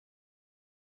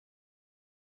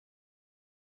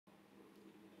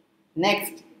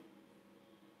Next,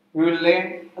 we will learn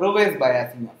reverse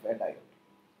biasing of a diode.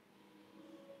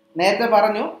 നേരത്തെ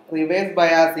പറഞ്ഞു reverse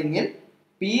ബയാസിംഗിൽ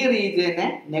P റീജിയനെ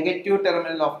negative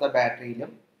terminal of the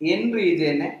ബാറ്ററിയിലും N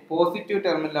റീജിയനെ positive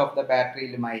terminal of the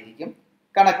ബാറ്ററിയിലുമായിരിക്കും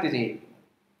connect ചെയ്തിരിക്കുന്നത്.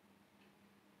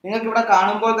 നിങ്ങൾക്ക് ഇവിടെ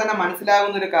കാണുമ്പോൾ തന്നെ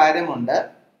മനസ്സിലാകുന്ന ഒരു കാര്യമുണ്ട്.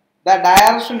 The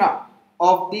direction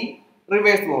of the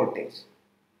reverse voltage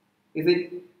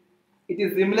it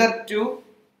is similar to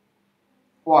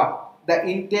what? The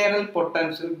internal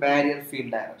potential barrier field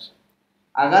direction.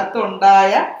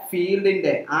 അകത്തുണ്ടായ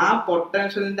ഫീൽഡിന്റെ ആ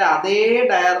പൊട്ടൻഷ്യലിന്റെ അതേ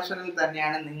ഡയറക്ഷനിൽ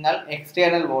തന്നെയാണ് നിങ്ങൾ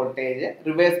external voltage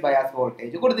reverse bias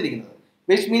voltage കൊടുത്തിരിക്കുന്നത്.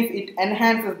 Which means it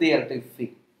enhances the electric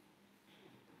field.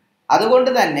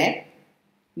 അതുകൊണ്ട് തന്നെ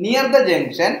near the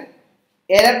junction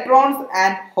electrons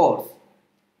and holes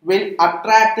will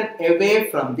attracted away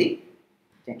from the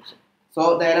junction. So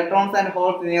the electrons and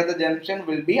holes near the junction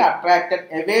will be attracted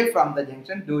away from the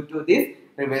junction due to this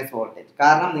reverse voltage.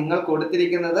 കാരണം നിങ്ങൾ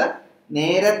കൊടുത്തിരിക്കുന്നത്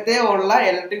നേരത്തെ ഉള്ള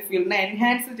electric ഫീൽഡിനെ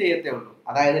enhance ചെയ്യത്തേ ഉള്ളൂ.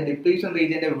 അതായത് depletion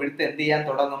റീജിയന്റെ width എന്ത് ചെയ്യാൻ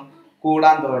തുടങ്ങും?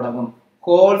 കൂടാൻ തുടങ്ങും.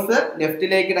 ഹോൾസ്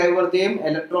ലെഫ്റ്റിലേക്ക് ഡൈവേർജ് ചെയ്യും,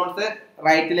 ഇലക്ട്രോൺസ്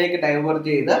റൈറ്റിലേക്ക് ഡൈവേർജ്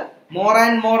ചെയ്ത് more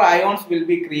and more ions will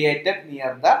be created near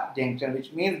the junction, which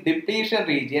means depletion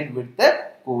region width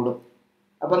കൂടും.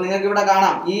 അപ്പൊ നിങ്ങൾക്ക് ഇവിടെ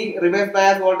കാണാം, ഈ റിവേഴ്സ്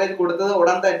ബയാസ് വോൾട്ടേജ് കൊടുത്തത്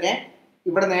ഉടൻ തന്നെ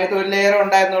ഇവിടെ നേരത്തെ ഒരു ലെയർ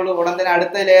ഉണ്ടായിരുന്നുള്ളൂ, ഉടൻ തന്നെ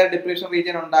അടുത്ത ലെയർ ഡിപ്ലീഷൻ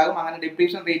റീജിയൻ ഉണ്ടാകും. അങ്ങനെ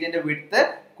ഡിപ്ലീഷൻ റീജിയന്റെ വിഡ്ത്ത്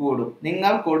കൂടും.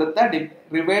 നിങ്ങൾ കൊടുത്ത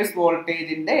റിവേഴ്സ്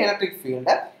വോൾട്ടേജിന്റെ ഇലക്ട്രിക്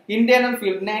ഫീൽഡ് ഇന്റേണൽ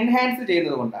ഫീൽഡിനെ എൻഹാൻസ്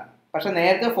ചെയ്യുന്നത് കൊണ്ടാണ്. പക്ഷെ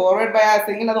നേരത്തെ ഫോർവേഡ്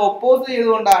ബയാസിംഗിൽ അത് ഒപ്പോസ്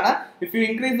ചെയ്തുകൊണ്ടാണ്. If you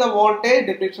increase the voltage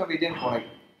depletion region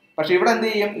കുറയും. പക്ഷെ ഇവിടെ എന്ത്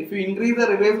ചെയ്യും? If you increase the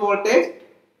reverse voltage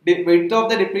width of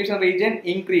the depletion region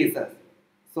increases.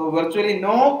 So virtually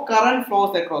no current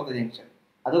flows across the junction.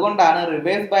 അതുകൊണ്ടാണ്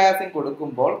റിവേഴ്സ് ബയാസിംഗ്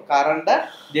കൊടുക്കുമ്പോൾ current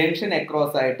junction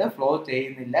across ആയിട്ട് flow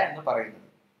ചെയ്യുന്നില്ല എന്ന് പറയുന്നത്.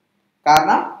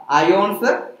 കാരണം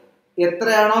അയോൺസ്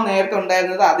എത്രയാണോ നേരത്തെ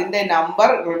ഉണ്ടായിരുന്നത് അതിന്റെ നമ്പർ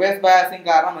റിവേഴ്സ് ബയാസിംഗ്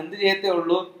കാരണം എന്ത് ചെയ്യത്തേ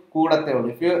ഉള്ളൂ? കൂടത്തേ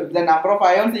ഉള്ളൂ. If the number of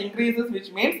ions increases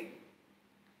which means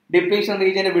depletion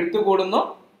റീജിയന്റെ width കൂടുന്നു,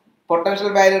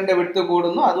 പൊട്ടൻഷ്യൽ ബാരിയറിന്റെ വിഡ്ത്ത്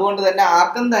കൂടുന്നു. അതുകൊണ്ട് തന്നെ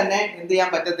ആർക്കും തന്നെ എന്ത് ചെയ്യാൻ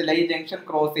പറ്റത്തില്ല, ഈ ജംഗ്ഷൻ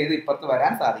ക്രോസ് ചെയ്ത് ഇപ്പുറത്ത്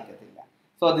വരാൻ സാധിക്കത്തില്ല.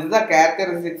 So this is the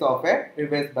characteristics of A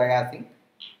reverse biasing.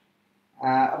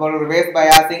 അപ്പോൾ റിവേഴ്സ്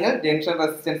ബയാസിംഗിൽ ജംഗ്ഷൻ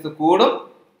റെസിസ്റ്റൻസ് കൂടും,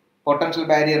 പൊട്ടൻഷ്യൽ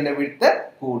ബാരിയറിന്റെ വിഡ്ത്ത്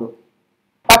കൂടും.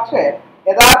 പക്ഷേ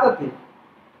യഥാർത്ഥത്തിൽ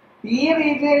ഈ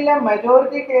റീജിയനിലെ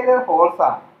മെജോറിറ്റി കേരിയർ ഹോൾസ്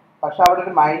ആണ്. പക്ഷെ അവിടെ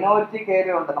ഒരു മൈനോറിറ്റി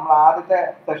കേരിയർ ഉണ്ട്. നമ്മൾ ആദ്യത്തെ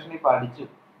സെഷനിൽ പഠിച്ചു,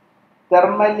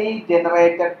 തെർമലി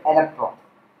ജനറേറ്റഡ് ഇലക്ട്രോൺ.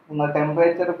 നിങ്ങൾ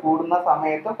ടെമ്പറേച്ചർ കൂടുന്ന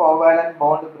സമയത്ത് കോവാലന്റ്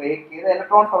ബോണ്ട് ബ്രേക്ക് ചെയ്ത്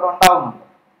ഇലക്ട്രോൺസ് അവിടെ ഉണ്ടാവുന്നുണ്ട്.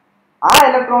 ആ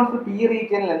ഇലക്ട്രോൺസ് പി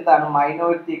റീജിയനിൽ എന്താണ്?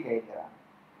 മൈനോറിറ്റി കേരിയർ ആണ്.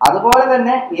 അതുപോലെ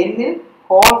തന്നെ എന്നിൽ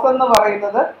ഹോൾസ് എന്ന്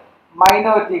പറയുന്നത്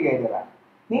മൈനോറിറ്റി കേരിയർ ആണ്.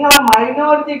 നിങ്ങൾ ആ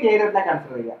മൈനോറിറ്റി കേരിയറിനെ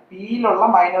കൺസിഡർ ചെയ്യുക. പിയിലുള്ള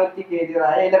മൈനോറിറ്റി കേരിയർ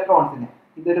ആയ ഇലക്ട്രോൺസിനെ,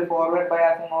 ഇതൊരു ഫോർവേഡ്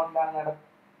ബയാസിംഗ് മോഡിലാണ്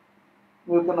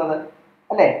നിൽക്കുന്നത്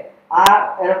അല്ലെ? ആ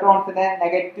ഇലക്ട്രോൺസിനെ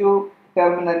നെഗറ്റീവ്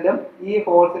ടെർമിനലും ഈ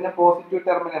ഹോൾസിനെ പോസിറ്റീവ്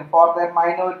ടെർമിനലും four there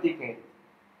minority carrier,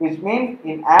 which means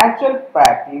in actual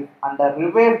practice under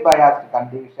reverse biased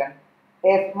condition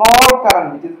a small current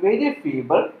which is very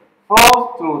feeble flows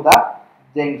through the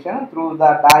junction through the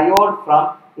diode from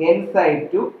N side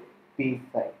to P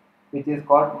side, which is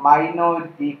called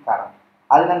minority current.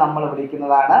 അതിനെ നമ്മൾ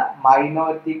വിളിക്കുന്നതാണ്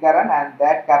minority current, and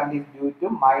that current is due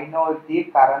to minority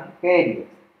current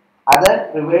carriers. അത്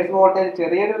reverse voltage,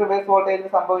 ചെറിയൊരു reverse voltage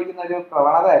സംഭവിക്കുന്ന ഒരു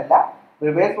പ്രവണതയല്ല.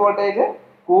 Reverse voltage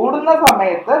കൂടുന്ന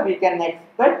സമയത്ത് we can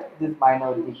expect this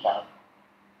minority current.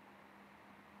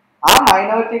 ആ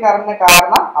മൈനോറിറ്റി കറന്റിന്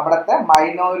കാരണം അവിടുത്തെ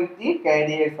മൈനോറിറ്റി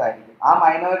കാരിയേഴ്സ് ആയിരിക്കും. ആ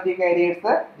മൈനോറിറ്റി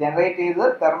കാരിയേഴ്സ് ജനറേറ്റ്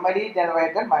ചെയ്തത് തെർമലി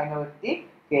ജനറേറ്റഡ് മൈനോറിറ്റി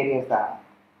കാരിയേഴ്സ് ആണ്.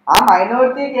 ആ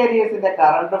മൈനോറിറ്റി കാരിയേഴ്സിന്റെ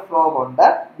കറണ്ട് ഫ്ലോ കൊണ്ട്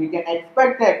we can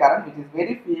expect a current which is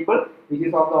very feeble, which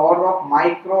is of the order of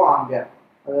micro ampere.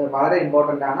 അത് വളരെ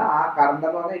ഇമ്പോർട്ടന്റ് ആണ്. ആ കറണ്ട്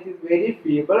എന്ന് പറഞ്ഞാൽ it is very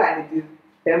feeble and it is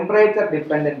temperature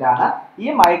dependent ആണ്. ഈ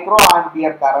micro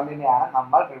ampere കറണ്ടിനെയാണ്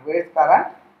നമ്മൾ റിവേഴ്സ് കറണ്ട്,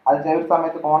 അത് ചില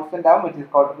സമയത്ത് കോൺസ്റ്റന്റ് ആവും, which is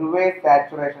called reverse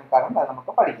saturation current. അത്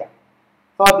നമുക്ക് പഠിക്കാം.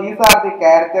 So these are the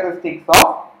characteristics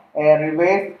of A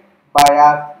reverse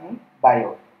biasing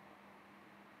diode.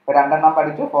 രണ്ടെണ്ണം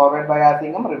പഠിച്ചു, forward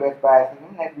ബയാസിംഗും reverse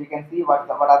ബയാസിംഗും. Next we can see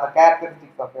what are the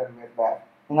characteristics of a reverse bias.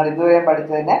 നിങ്ങൾ ഇതുവരെ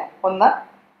പഠിച്ചതിനെ ഒന്ന്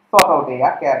sort out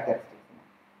ചെയ്യുക characteristics.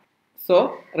 So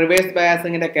reverse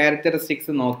ബയാസിംഗിന്റെ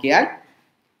characteristics നോക്കിയാൽ,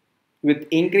 with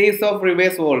increase of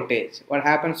reverse voltage, what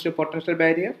happens to potential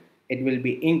barrier? It will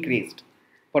be increased.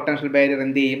 Potential barrier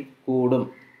എന്ത് ചെയ്യും? കൂടും.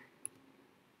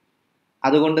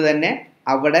 അതുകൊണ്ട് തന്നെ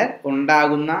അവിടെ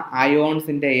ഉണ്ടാകുന്ന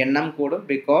അയോൺസിന്റെ എണ്ണം കൂടും.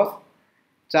 ബിക്കോസ്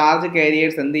ചാർജ്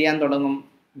കാരിയേഴ്സ് എന്ത് ചെയ്യാൻ തുടങ്ങും?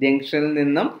 ജംഗ്ഷനിൽ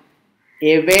നിന്നും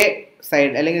എവേ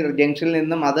സൈഡ് അല്ലെങ്കിൽ ജംഗ്ഷനിൽ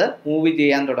നിന്നും അത് മൂവ്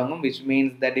ചെയ്യാൻ തുടങ്ങും. Which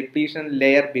means the depletion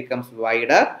layer becomes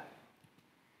wider.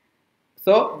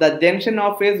 So the junction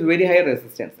of is very high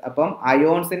resistance. അപ്പം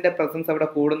അയോൺസിന്റെ പ്രസൻസ് അവിടെ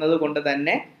കൂടുന്നത് കൊണ്ട്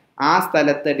തന്നെ ആ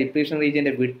സ്ഥലത്ത് ഡിപ്ലീഷൻ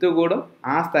റീജിയന്റെ വിഡ്ത്ത് കൂടും.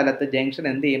 ആ സ്ഥലത്ത് ജംഗ്ഷൻ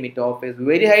എന്ത് ചെയ്യും? It offers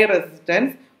very high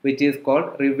resistance which is called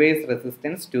reverse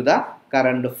resistance to the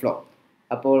current flow.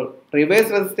 അപ്പോൾ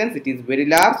reverse resistance it is very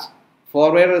large,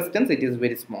 forward resistance it is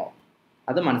very small.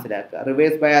 അത് മനസ്സിലാക്കുക.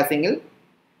 റിവേഴ്സ് ബയാസിങ്ങിൽ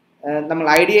നമ്മൾ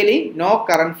ideally no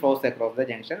current flows across the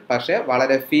junction, പക്ഷേ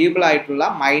വളരെ feeble ആയിട്ടുള്ള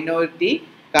minority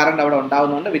current അവിടെ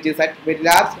ഉണ്ടാകുന്നുണ്ട് which is at very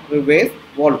large reverse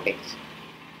voltage.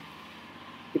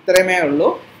 ഇത്രയുമേ ഉള്ളൂ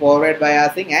forward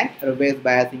biasing and reverse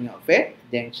biasing of A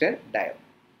junction diode.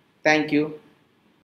 Thank you.